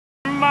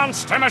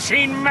Monster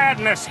Machine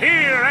Madness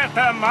here at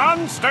the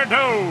Monster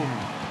Dome.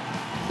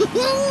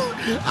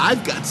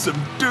 I've got some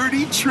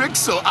dirty tricks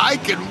so I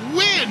can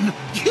win!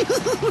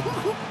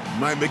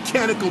 My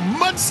mechanical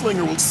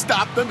mudslinger will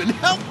stop them and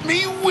help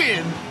me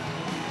win!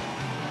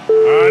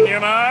 On your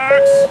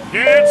marks,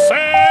 get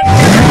set,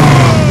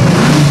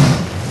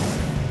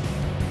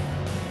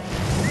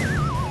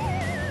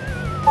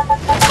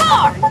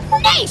 go!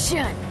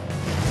 Tarnation!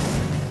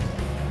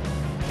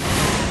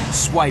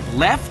 Swipe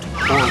left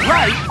or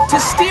right to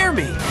steer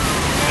me.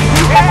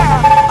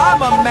 Yeah,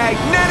 I'm a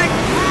magnetic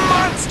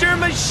monster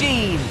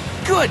machine.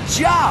 Good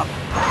job.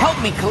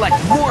 Help me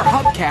collect more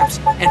hubcaps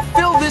and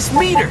fill this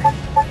meter.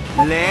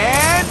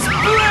 Let's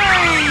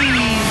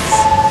blaze!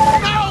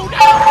 No,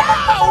 no,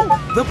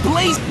 no! The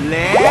blaze.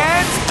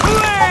 Let's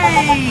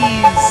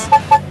blaze!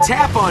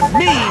 Tap on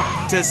me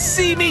to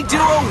see me do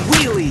a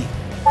wheelie.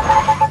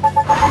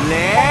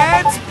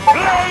 Let's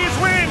Blaze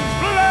wins!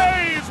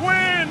 Blaze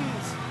wins!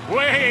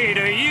 Way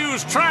to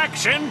use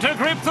traction to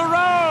grip the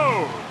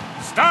road!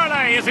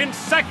 Starlight is in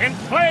second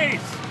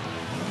place!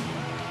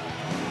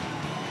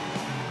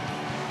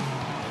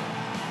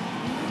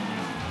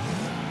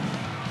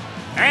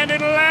 And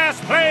in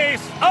last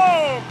place,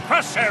 oh,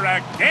 Crusher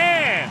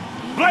again!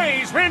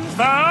 Blaze wins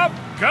the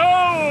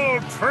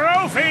gold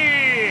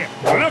trophy!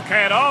 Look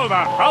at all the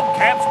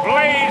hubcaps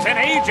Blaze and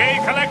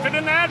AJ collected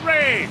in that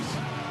race!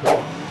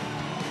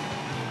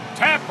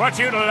 Tap what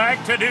you'd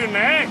like to do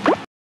next.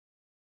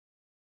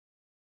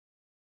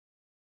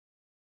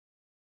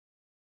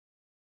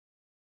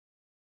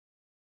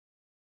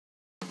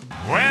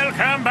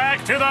 Welcome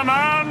back to the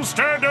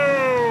Monster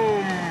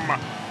Dome!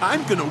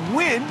 I'm gonna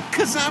win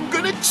because I'm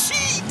gonna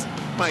cheat!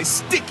 My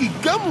sticky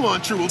gum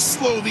launcher will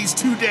slow these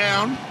two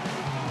down!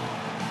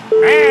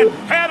 And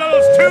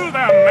pedals to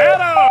the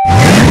metal!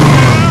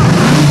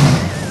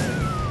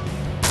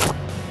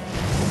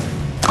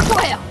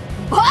 Well,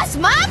 bust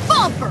my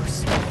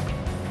bumpers!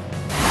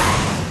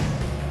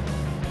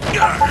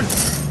 Yeah,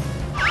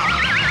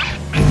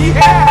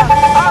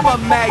 I'm a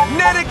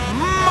magnetic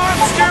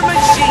monster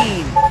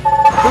machine.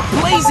 The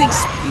blazing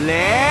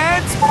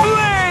Let's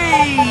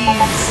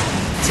blaze!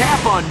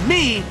 Tap on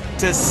me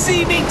to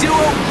see me do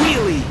a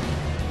wheelie.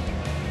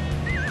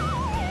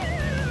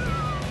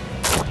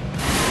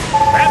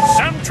 That's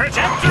some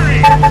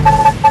trajectory!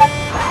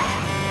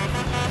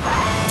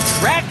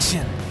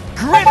 Traction,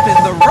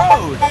 gripping the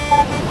road.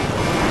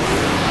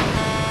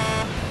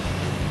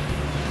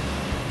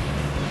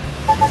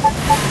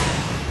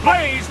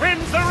 Blaze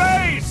wins the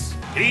race!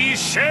 He's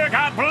sure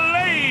got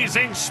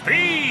blazing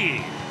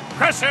speed!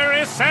 Crusher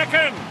is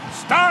second.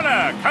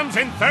 Starla comes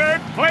in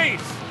third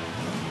place.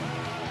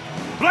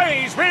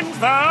 Blaze wins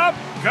the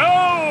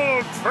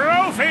gold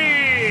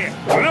trophy!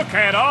 Look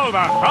at all the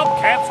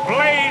hubcaps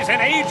Blaze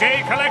and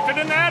AJ collected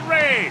in that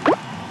race!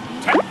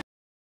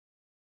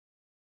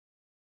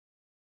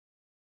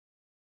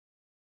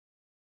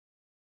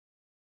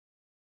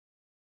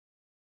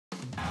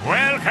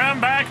 Welcome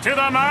back to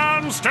the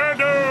Monster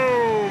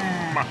Dome!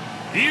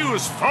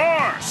 Use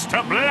force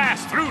to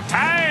blast through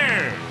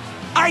tires!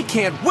 I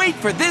can't wait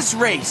for this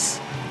race.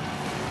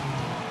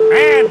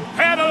 And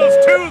pedals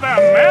to the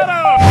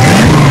metal!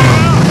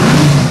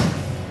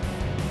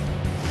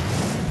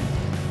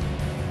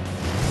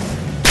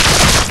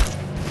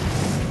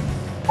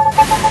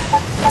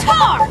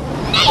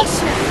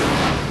 Tarnation!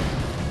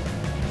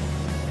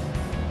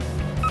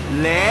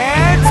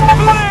 Let's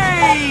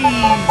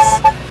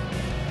blaze!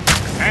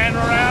 And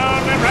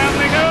round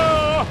they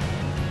go!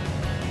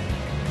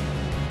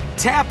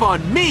 Tap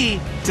on me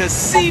to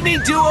see me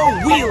do a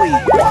wheelie.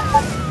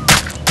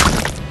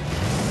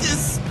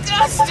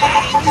 Disgusting!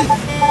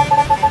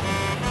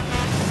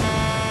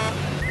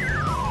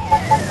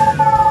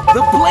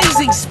 The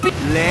blazing speed.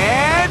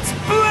 Let's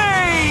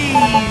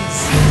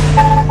blaze!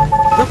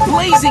 The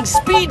blazing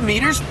speed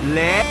meters.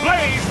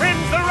 Blaze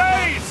wins the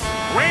race!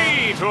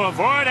 Way to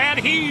avoid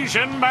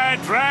adhesion by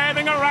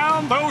driving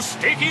around those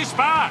sticky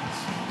spots!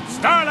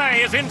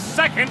 Starlight is in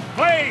second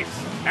place!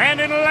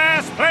 And in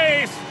last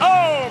place,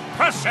 oh,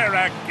 Crusher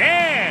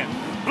again!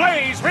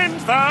 Blaze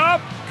wins the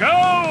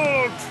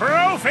gold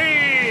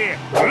trophy!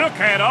 Look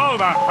at all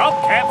the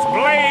hubcaps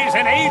Blaze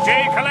and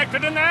AJ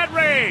collected in that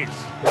race!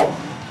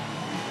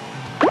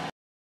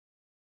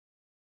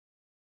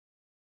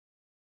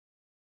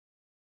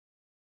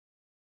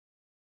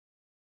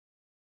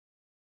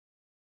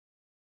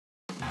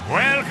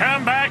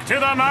 Welcome back to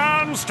the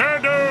Monster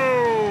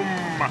Dome!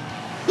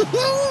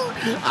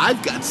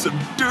 I've got some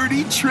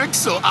dirty tricks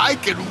so I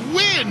can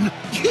win!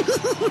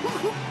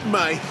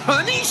 My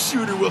honey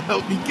shooter will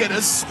help me get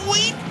a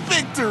sweet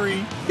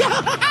victory!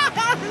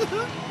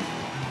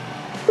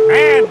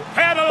 And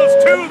pedals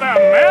to the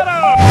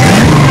metal!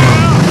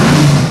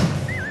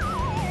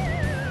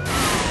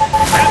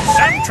 That's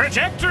some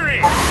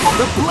trajectory!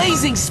 The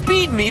blazing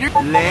speed meter.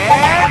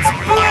 Let's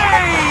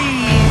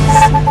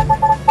blaze!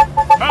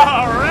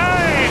 All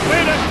right,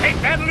 way to take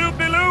that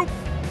loop-de-loop!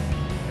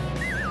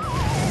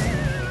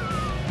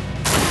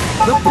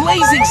 The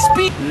blazing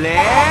speed.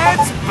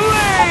 Let's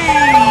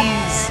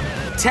blaze!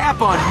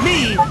 Tap on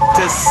me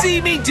to see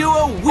me do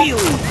a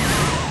wheelie.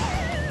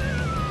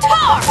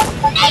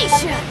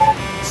 Tarnation!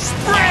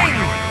 Spring!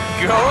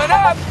 Going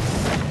up!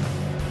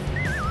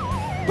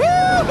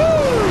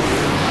 Woohoo!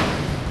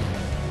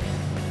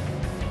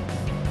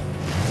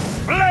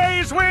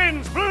 Blaze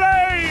wins!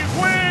 Blaze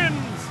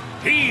wins!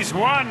 He's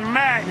one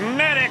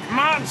magnetic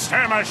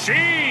monster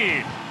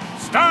machine!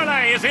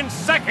 Starlight is in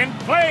second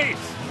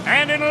place!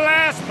 And in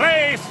last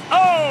place,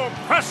 oh,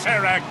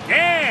 Crusher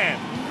again!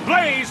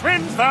 Blaze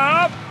wins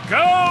the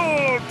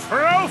gold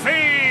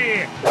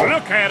trophy!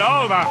 Look at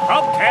all the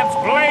hubcaps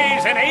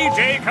Blaze and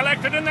AJ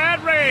collected in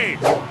that race!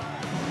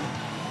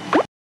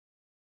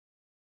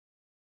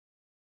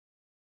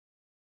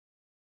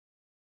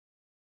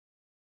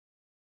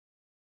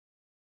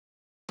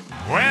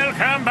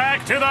 Welcome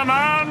back to the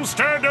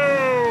Monster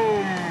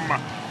Dome!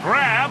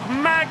 Grab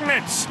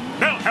magnets!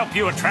 They'll help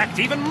you attract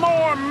even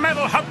more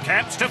metal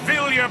hubcaps to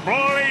fill your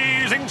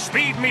blazing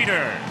speed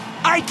meter!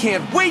 I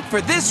can't wait for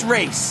this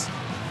race!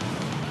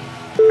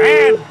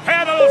 And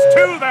pedals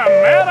to the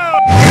metal!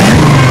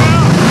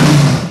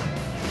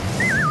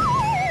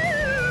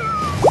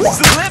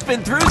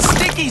 Slipping through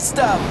sticky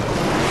stuff!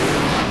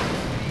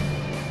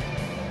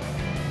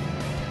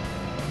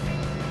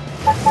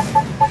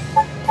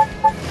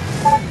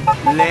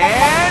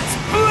 Let's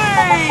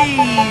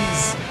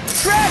blaze!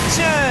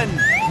 Traction!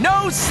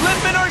 No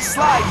slipping or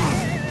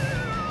sliding!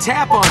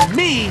 Tap on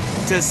me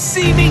to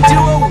see me do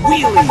a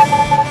wheelie!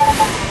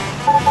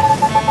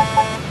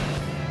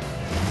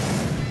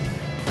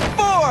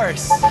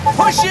 Force!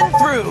 Pushing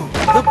through!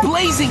 The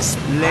blazing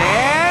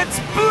Let's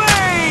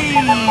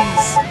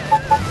blaze!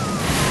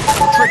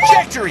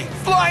 Trajectory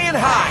flying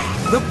high!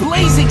 The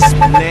blazing Let's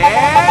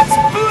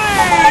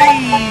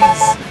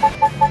blaze!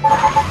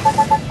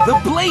 The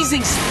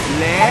blazing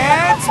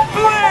Let's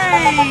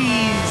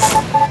blaze!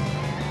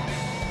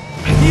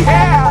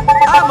 Yeah!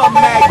 I'm a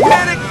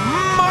magnetic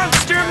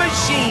monster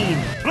machine!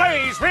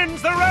 Blaze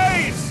wins the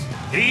race!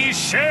 He's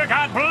sure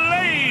got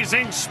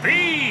blazing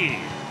speed!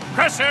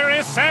 Crusher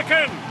is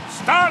second!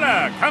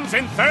 Starla comes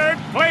in third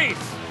place!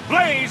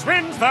 Blaze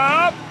wins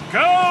the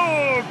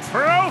gold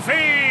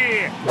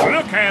trophy!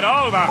 Look at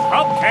all the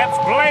hubcaps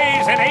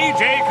Blaze and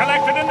AJ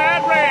collected in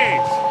that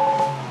race!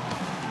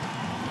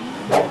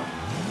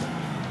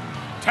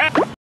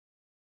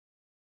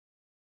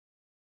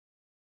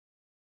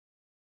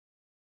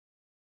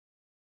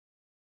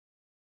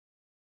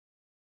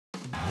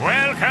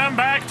 Welcome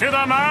back to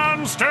the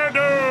Monster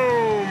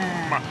Dome!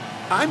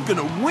 I'm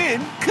gonna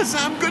win because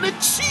I'm gonna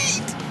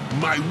cheat!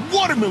 My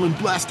watermelon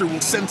blaster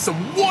will send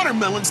some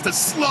watermelons to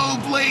slow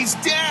Blaze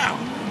down!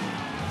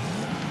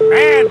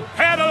 And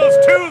pedals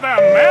to the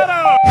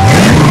metal!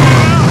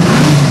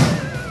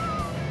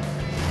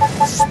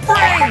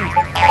 Spring!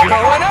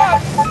 Going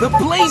up! The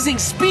blazing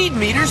speed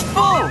meter's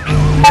full!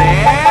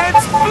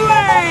 Let's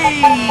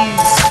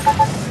blaze!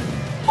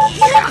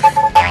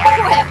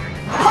 Well,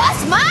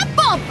 bust my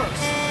bumpers!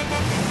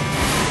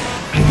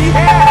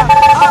 Yeah!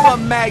 I'm a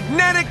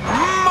magnetic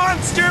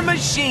monster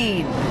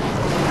machine!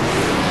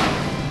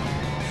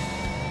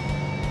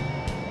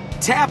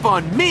 Tap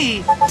on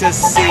me to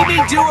see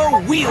me do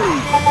a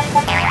wheelie!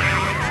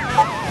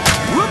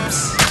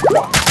 Whoops!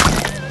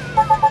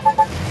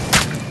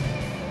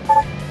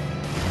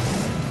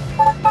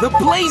 The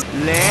blaze...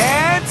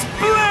 Let's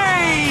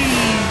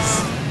blaze!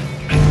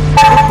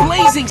 The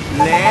blazing...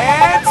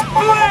 Let's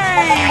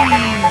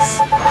blaze!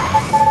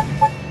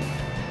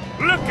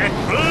 Look at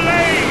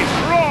Blaze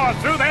roar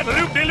through that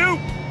loop-de-loop!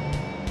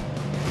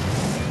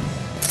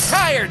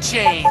 Tire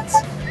chains!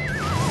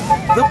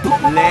 The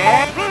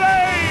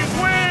Blaze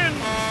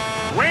wins!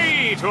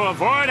 Way to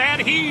avoid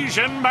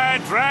adhesion by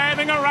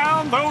driving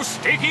around those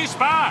sticky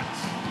spots!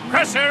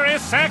 Crusher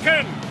is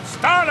second!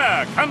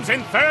 Starla comes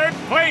in third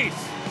place!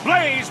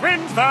 Blaze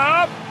wins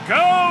the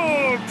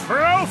gold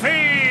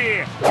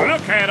trophy!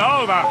 Look at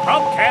all the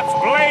hubcaps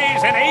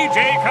Blaze and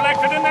AJ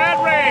collected in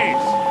that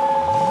race!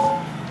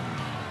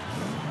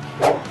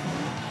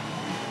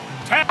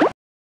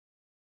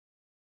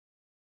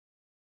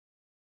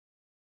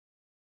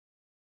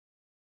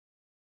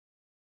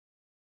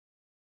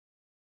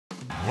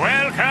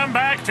 Welcome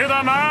back to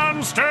the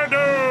Monster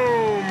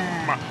Dome!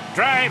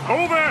 Drive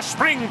over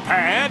spring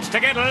pads to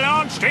get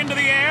launched into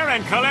the air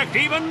and collect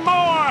even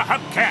more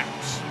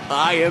hubcaps!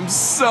 I am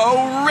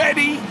so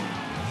ready!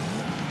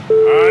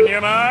 On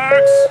your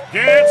marks,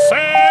 get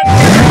set, go!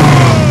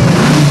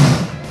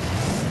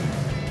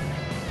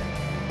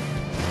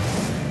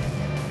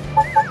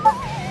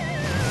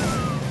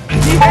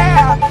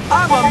 Yeah!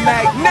 I'm a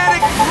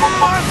magnetic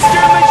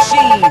monster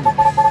machine!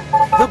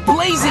 The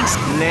blazing...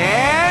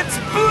 Let's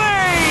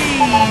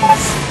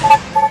blaze!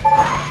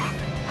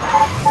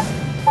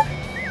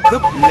 The...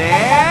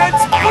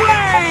 Let's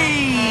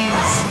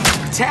blaze!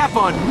 Tap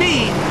on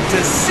me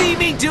to see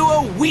me do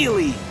a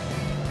wheelie!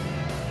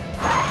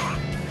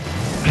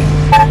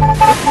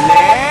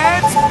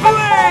 Let's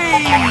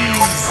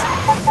blaze!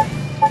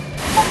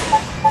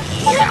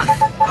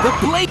 The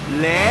blade...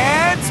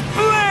 Let's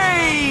blaze!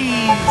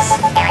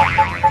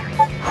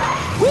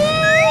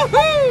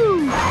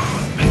 Woohoo!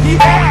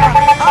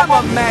 Yeah, I'm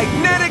a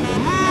magnetic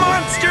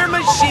monster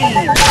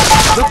machine.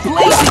 The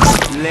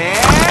blazing...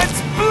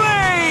 Let's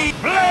blaze!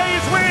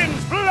 Blaze wins!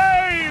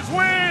 Blaze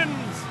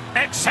wins!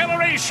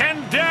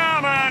 Acceleration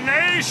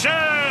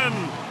domination!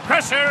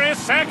 Crusher is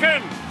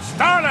second.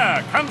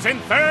 Starla comes in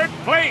third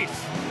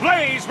place.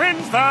 Blaze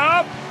wins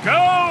the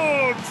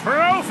gold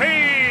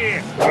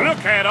trophy!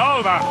 Look at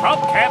all the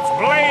hubcaps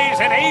Blaze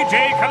and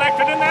AJ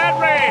collected in that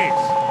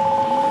race!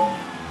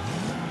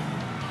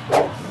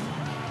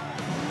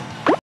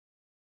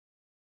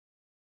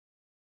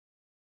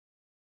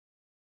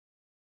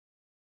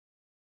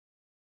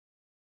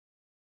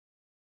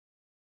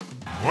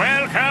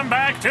 Welcome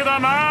back to the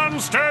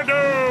Monster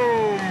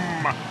Dome!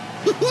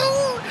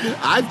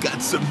 I've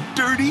got some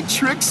dirty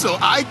tricks so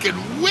I can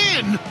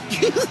win!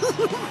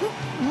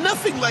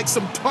 Nothing like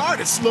some tar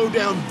to slow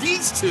down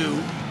these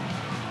two!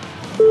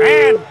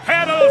 And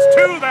pedals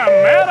to the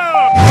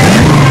metal!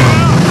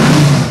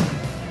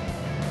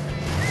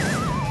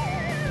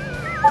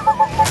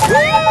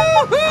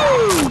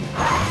 Woohoo!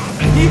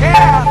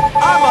 Yeah,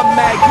 I'm a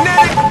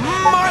magnetic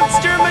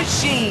monster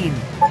machine.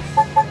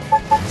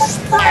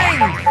 Spring!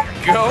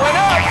 Going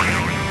up!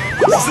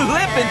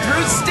 Slipping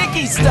through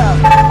sticky stuff.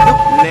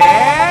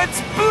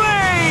 Let's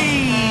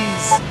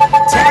blaze!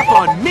 Tap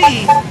on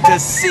me to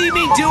see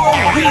me do a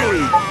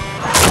wheelie.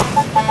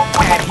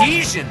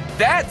 Adhesion,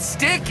 that's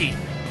sticky.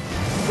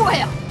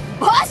 Well,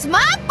 bust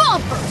my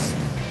bumpers!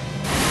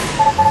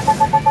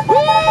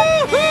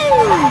 Woohoo!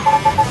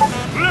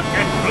 Look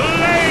at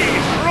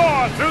Blaze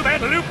roar through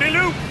that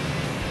loop-de-loop!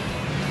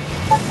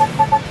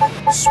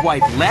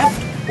 Swipe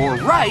left or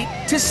right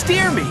to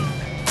steer me.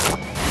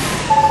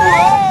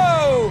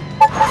 Whoa!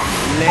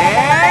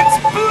 Let's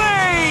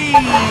blaze!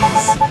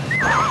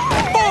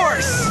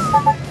 Force!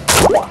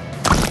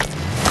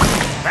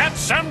 That's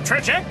some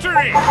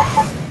trajectory!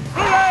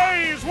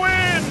 Blaze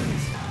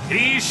wins!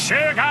 He's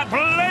sure got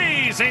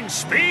blazing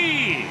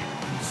speed!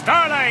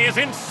 Starla is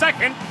in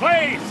second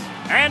place!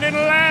 And in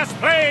last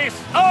place,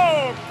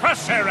 oh,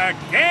 Crusher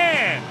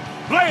again!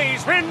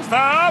 Blaze wins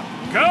the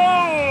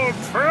gold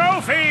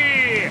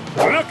trophy!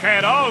 Look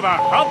at all the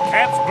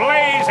hubcaps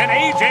Blaze and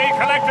AJ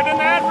collected in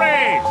that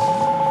race!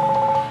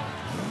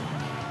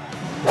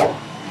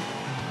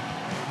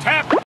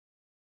 Tap!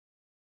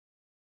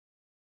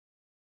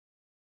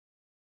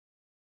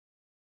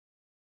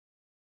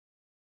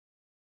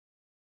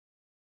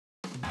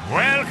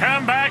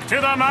 Welcome back to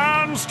the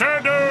Monster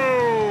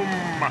Dome!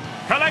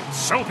 Collect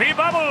soapy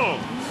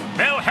bubbles!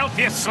 They'll help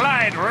you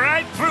slide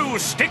right through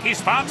sticky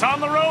spots on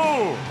the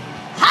road!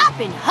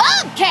 Hoppin'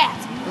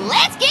 hubcaps!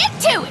 Let's get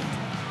to it!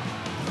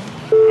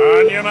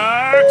 On your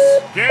marks,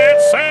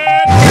 get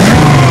set,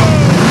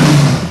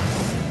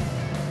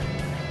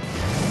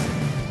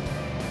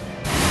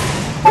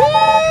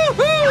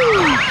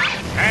 Woohoo!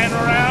 and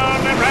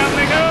round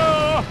they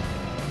go!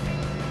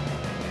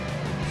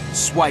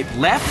 Swipe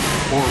left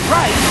or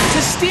right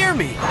to steer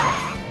me.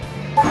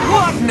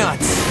 Lug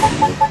nuts!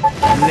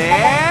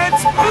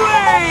 Let's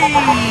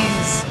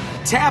blaze!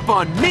 Tap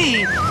on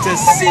me to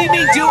see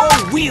me do a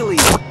wheelie.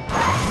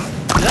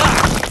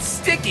 Ugh,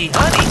 sticky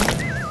honey.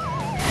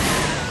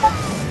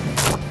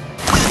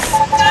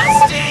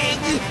 Disgusting!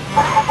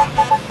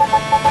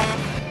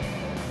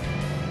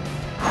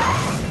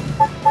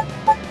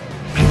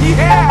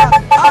 Yeah,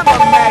 I'm a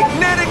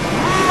magnetic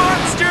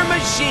monster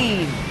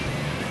machine.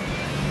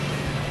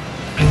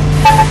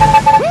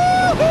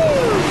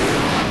 Woohoo!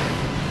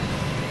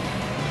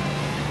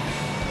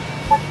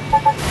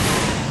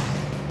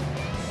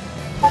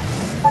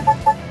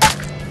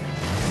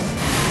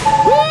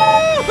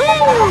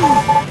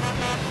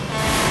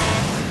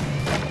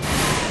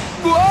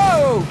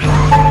 Whoa!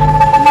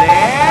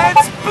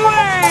 Let's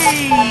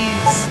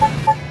blaze!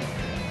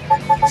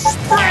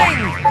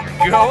 Spring!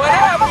 Going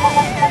up!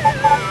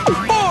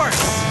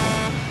 Force!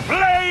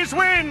 Blaze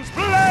wins!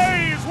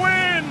 Blaze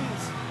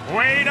wins!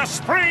 Way to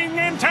spring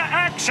into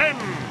action!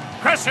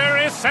 Crusher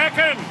is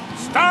second.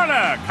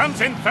 Starla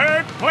comes in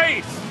third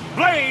place.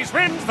 Blaze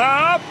wins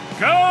the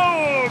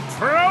gold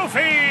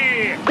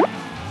trophy!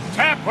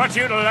 Tap what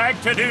you'd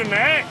like to do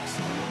next.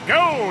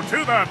 Go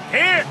to the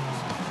pit.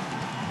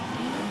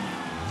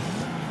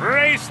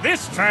 Race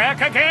this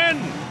track again.